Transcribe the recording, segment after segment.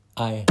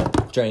I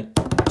drank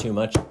too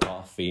much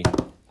coffee.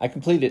 I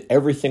completed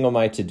everything on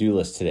my to-do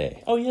list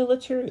today. Oh yeah,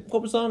 let's hear it.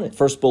 What was on it?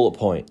 First bullet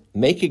point,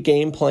 make a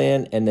game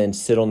plan and then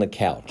sit on the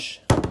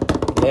couch.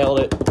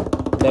 Nailed it.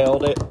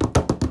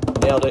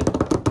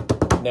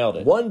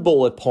 One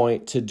bullet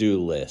point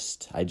to-do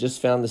list. I just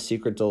found the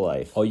secret to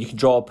life. Oh, you can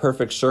draw a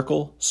perfect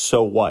circle?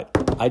 So what?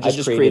 I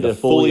just created a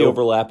fully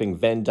overlapping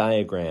Venn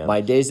diagram.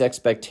 My day's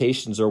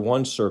expectations are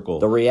one circle.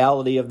 The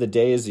reality of the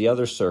day is the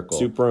other circle,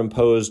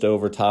 superimposed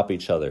over top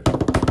each other.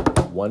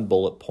 One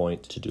bullet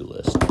point to-do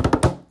list.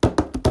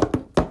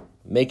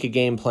 Make a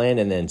game plan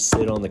and then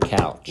sit on the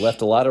couch.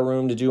 Left a lot of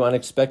room to do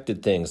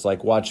unexpected things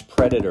like watch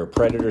Predator,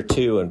 Predator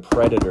 2, and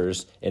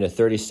Predators in a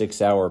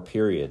 36-hour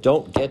period.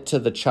 Don't get to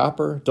the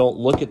chopper. Don't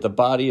look at the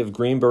body of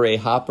Green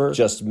Beret Hopper.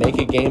 Just make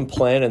a game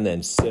plan and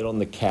then sit on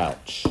the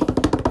couch.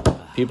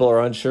 People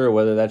are unsure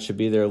whether that should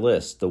be their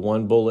list. The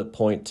one bullet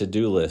point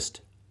to-do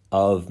list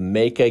of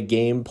make a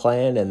game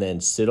plan and then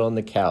sit on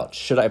the couch.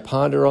 Should I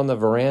ponder on the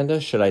veranda?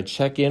 Should I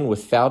check in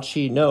with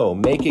Fauci? No,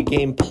 make a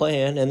game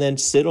plan and then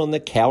sit on the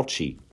couchy.